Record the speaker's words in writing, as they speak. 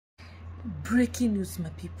Breaking news, my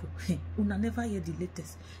people. Una never hear the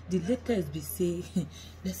latest. The latest be say,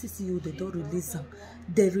 Blessing CEO, they don't release them.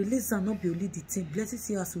 They release them, not be only the thing. Blessing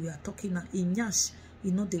CEO, as we are talking now, in Nyash,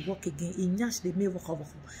 you know, they work again. In Nyash, they may work over.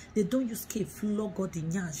 They don't use K flog or the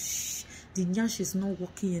Nyash. The Nyash is not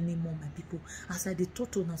working anymore, my people. As I they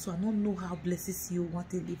talk to now, so I don't know how Blessing CEO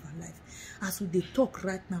want to live her life. As we they talk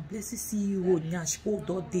right now, Blessing CEO Nyash hold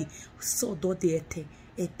all day, saw all day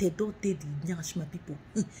don't take the Nyash, my people.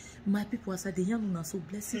 My people, as I the young una so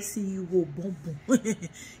Blessing CEO bomb.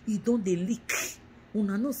 You don't they leak.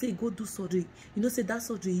 Una no say go do surgery. You know say that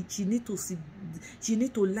surgery she need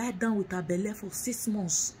to lie down with her belly for 6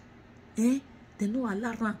 months. They no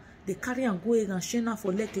allow. They carry and go and shine her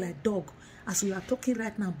for leg like dog. As we are talking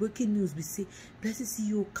right now, breaking news, we say, Blessing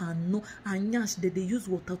CEO can know, and Nyash, they use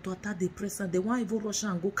water to attack the president. They want even Russia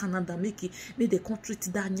and go Canada, make the country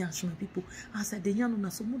treat that Nyash, my people. As I the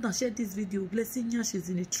Yanuna, so more than share this video, Blessing Nyash is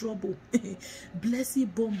in trouble. Blessing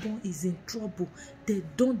Bonbon is in trouble. They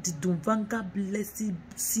don't vanga Blessing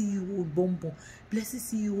CEO Bonbon. Blessing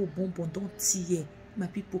CEO Bonbon don't tear, my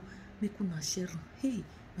people. Make una share. Hey.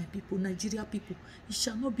 My people, Nigeria people, it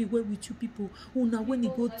shall not be well with you people. Una when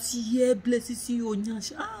you go tear Blessing CEO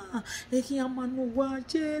Nyash.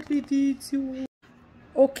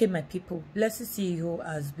 Okay, my people, Blessing CEO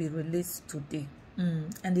has been released today.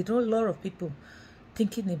 And there are a lot of people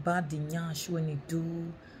thinking about the Nyash when you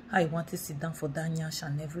do how you want to sit down for that Nyash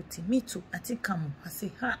and everything. Me too. I think I say,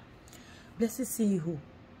 Blessing CEO,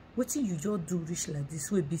 what thing you just do rich like this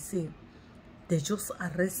will be saying. They just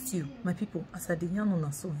arrest you, my people. As I did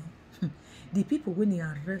not so, the people when they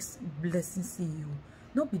arrest Blessing CEO,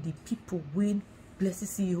 not be the people when Blessing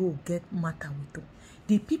CEO get matter with them.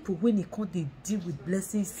 The people when they come they deal with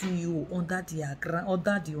Blessing CEO under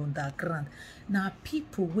the underground. Now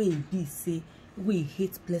people where be say we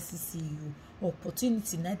hate Blessing CEO.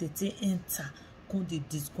 Opportunity now they enter. Come they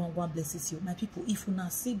discount one Blessing CEO. My people, if you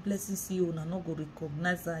not see Blessing CEO, you not go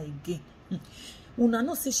recognize her again. Una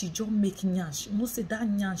no say she just make Nyash. No say that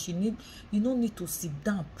Nyash you don't need to sit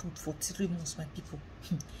down and put for 3 months, my people.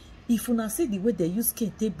 If una say the way they use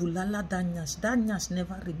Kente Bulala that Nyash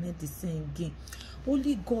never remain the same again.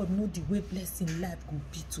 Only God know the way Blessing life will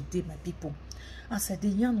be today, my people. As I the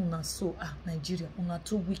young una so Nigeria, una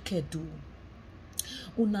too wicked do.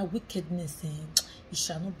 Una wickedness it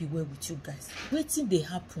shall not be well with you guys. Waiting they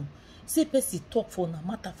happen. Say person talk for na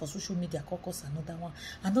matter for social media caucus another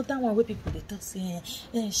one where people they talk say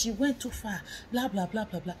she went too far, blah blah blah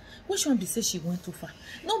blah blah. Which one be say she went too far?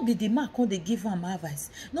 Not be the man come they give him advice.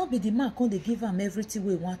 Not be the man come they give him everything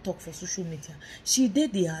we want talk for social media. She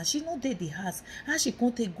did the house, she not did the house. How she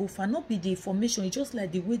can't take go far? Not be the information. It's just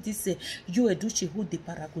like the way this you educhi who they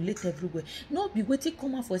paragulate everywhere. Not be waiting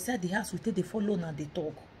come out for inside the house we take the follow and they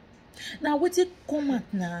talk. Now what it come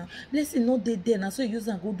out now? Blessing not they there now, so you use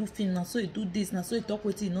and go do film now, so you do this now, so you talk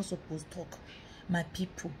what you not supposed to talk. My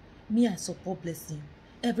people, me I support Blessing.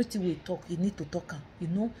 Everything we talk, you need to talk her. You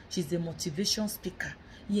know, she's a motivation speaker.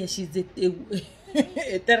 Yeah, she's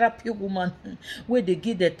a therapy woman where they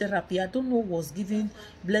give the therapy. I don't know what's giving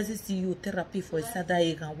Blessing CEO therapy for a sad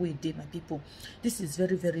and way day, my people. This is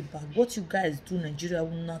very, very bad. What you guys do, Nigeria,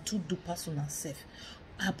 will not to do personal self.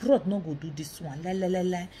 Abroad no go do this one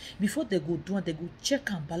before they go do and they go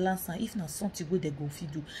check and balance and if not something where they go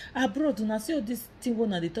fit do abroad now see all this thing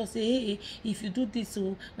when they talk say hey if you do this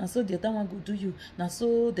so now so the other one go do you now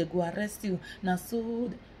so they go arrest you now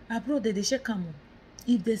so abroad they check them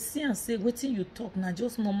if they see and say waiting you talk now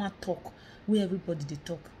just normal talk where everybody they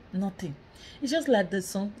talk nothing. It's just like the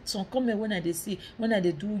some comment when I see when I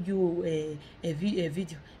do you a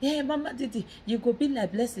video. Yeah, Mama Didi, you go be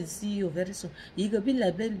like Blessing CEO very soon. You go be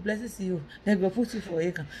like Blessing CEO. They go put you for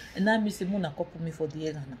egg. And now me say Mona couple me for the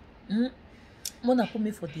egg now. Mona put me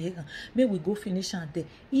for the egg. May we go finish and there.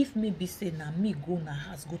 If maybe say na me go na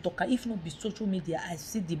house go talk. If not be social media, I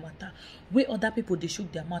see the matter. Where other people they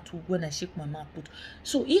shook their mouth when I shake my mouth put.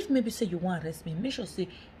 So if maybe say you want to arrest me, make sure say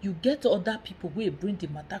you get other people where bring the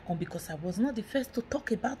matter come because I was not the first to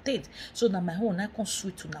talk about it. So now my own I can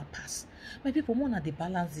sweet to now pass. My people wanna they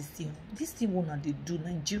balance this thing. This thing wanna they do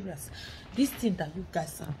Nigerians. This thing that you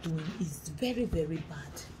guys are doing is very, very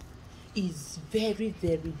bad. Is very,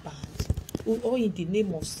 very bad. Or in the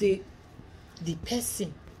name of say the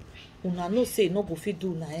person una no say no go fit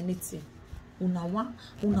do na anything. Una want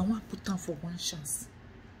put down for one chance.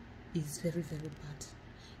 It's very, very bad.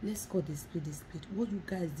 Let's call the split. What you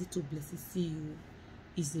guys did to Blessing CEO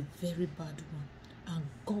is a very bad one. And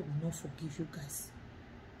God will not forgive you guys.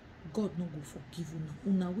 God no go forgive you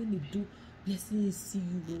now. Una when you do Blessing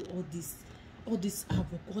CEO all this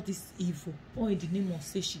havoc, all this evil, or in the name of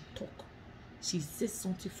say she talk. she says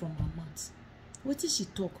something from her mouth. What did she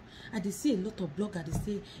talk? I dey see a lot of bloggers they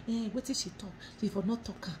say, what did she talk? She for not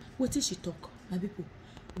talk her. What did she talk? My people,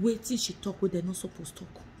 what did she talk? What they not supposed to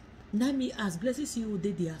talk? Now me as Blessing CEO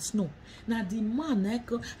they as no. Now the man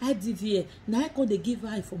I deviate. Now I can they give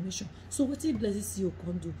her information. So what did Blessing CEO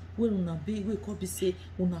can do? When una be we can be say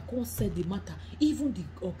una can say the matter. Even the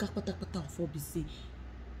pata for be say.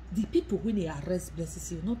 The people when they arrest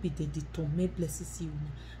Blessing CEO, not be they torment Blessing CEO.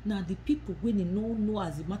 Now the people when they know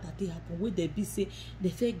as the matter they happen, when they be say they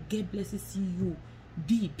say get Blessing CEO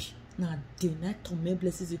beep. Now they not torment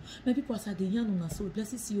Blessing CEO. My people as the yarn una so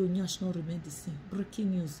Blessing CEO nyash not remain the same.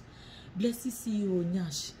 Breaking news. Blessing CEO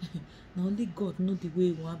nyash. Now only God know the way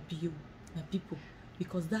you want be my people.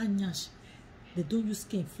 Because that nyash, they don't use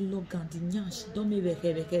skin flog and the nyash don't make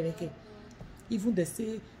weke. Even they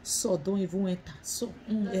say so don't even enter. So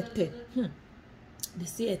enter. They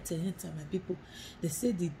say enter my people. They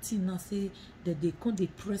say the thing now say that they can't they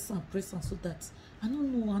press and so that I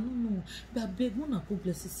don't know. But I beg una put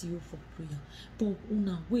Blessing CEO for prayer. But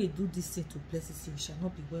una way do this thing to Blessing CEO shall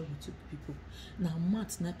not be well with you people. Now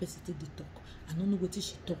Matt na person they talk. I don't know what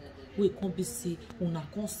she talk. We can't be say una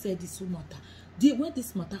can't say this matter. When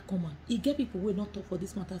this matter come on, he get people will not talk for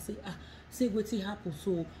this matter. Say what happen.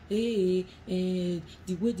 So the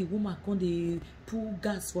way the woman can they pull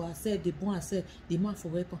gas for herself, the boy herself, the man for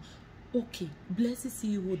weapon. Okay, Blessing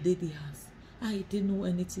CEO they has. I didn't know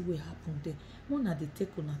anything will happen there. One at the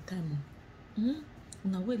take on a time.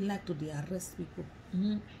 Una we like to the arrest people.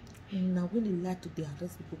 Una when they like to the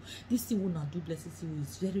arrest people. This thing una do Blessing CEO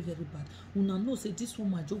is very, very bad. Una know say this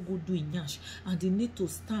woman just go do in yash and they need to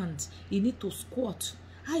stand, he need to squat.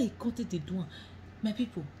 How he can't they do? My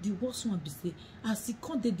people, the worst one be say as he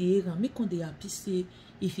can't the area, make on the happy say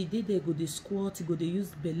if he did they go the squat, he go they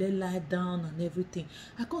use belly lie down and everything.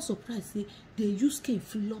 I can't surprise say they use can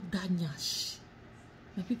flop that nyash.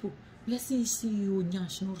 My people, Blessing CEO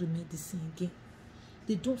nyash no remain the same again.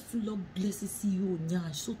 They don't flop Blessing CEO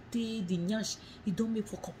nyash. So the nyash he don't make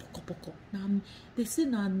for poko. Now they say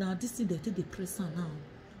now this thing they take the pressure now.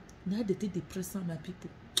 Now they take the pressure my people.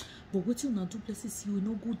 But what you now do Blessing CEO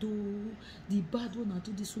no good though. The bad one now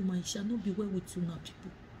do this woman, it shall not be well with you now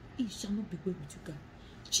people. It shall not be well with you guys.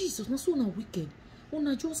 Jesus, not so now wicked.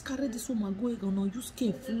 Una just carry this woman go and use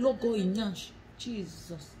cane flog go in nyash.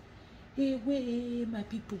 Jesus. Hey, my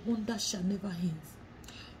people, wonder shall never end.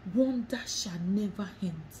 Wonder shall never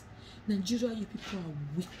end. Nigeria, you people are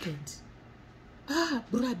wicked.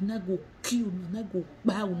 Bribe na go kill na go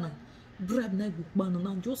buy una. Bribe na go buy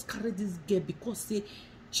una. Just carry this girl because say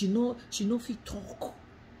she no fit talk.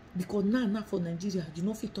 Because now for Nigeria, you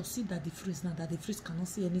know fit to see that daddyfreeze now. Daddyfreeze cannot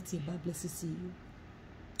say anything about Blessing CEO.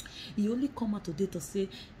 He only come out today to say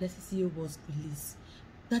Blessing CEO was released.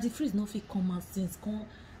 Daddyfreeze no fit come out since come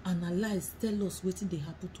analyze, tell us what they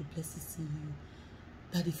happen to Blessing CEO.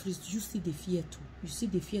 Daddyfreeze, you see the fear too. You see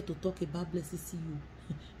the fear to talk about Blessing CEO.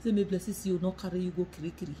 Say me Blessing CEO not carry you go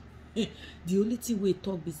kiri. The only thing we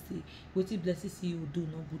talk is say what Blessing CEO do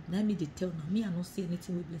no good. Now me they tell now me I not say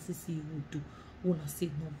anything we Blessing CEO will do. Wanna say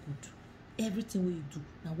no good. Everything we do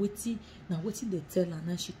now waiting they tell her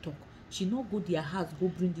now she talk. She not go their house go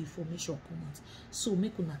bring the information come out. So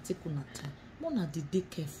make una take una time. One are they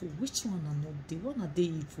careful? Which one are not they? One are they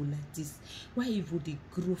evil like this? Why evil they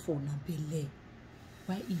grow for na belly?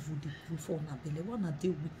 Why evil they grow for na belly? One are they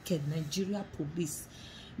wicked? Nigeria police.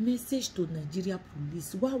 Message to Nigeria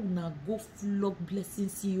police. Why una go flog Blessing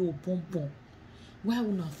CEO bonbon? Why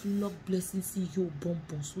una flog Blessing CEO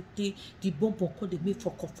bonbon? So the bonbon call they make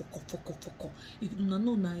foko. If una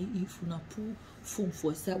know na if una pull foam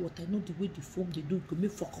for inside what I know the way the foam they do to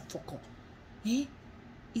make foko.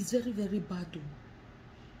 It's very, very bad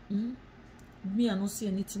though. Me I don't see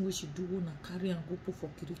anything we should do wanna carry and go put for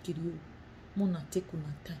kiri. Mona take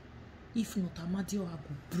una time. If not, Amadio I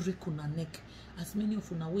go break on her neck. As many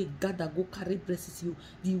of una way gather go carry Blessing CEO.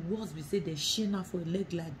 The worst we say they chain her for a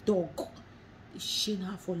leg like dog. They chain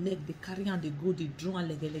her for leg. They carry and they go. They draw and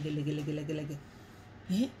leg.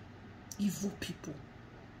 Evil people.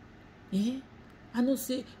 I know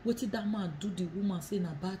say what did that man do the woman say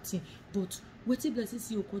na bad thing, but what did Blessing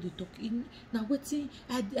CEO call the talk in now? What thing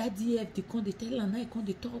IDF they come they tell her now come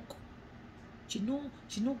they talk. She no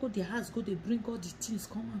go their house go they bring all the things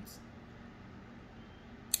come out.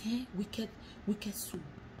 Wicked soul.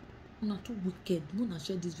 Una too wicked. Wanna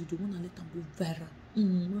share this video. Wanna let them go viral.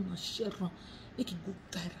 Wanna share make it go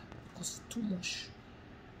viral because it's too much.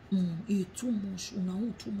 It's too much. Una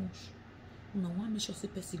own too much. Una want make sure say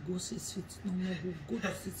person go 6 feet. No go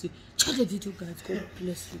to 6 feet. Share the video, guys. God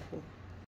bless you all.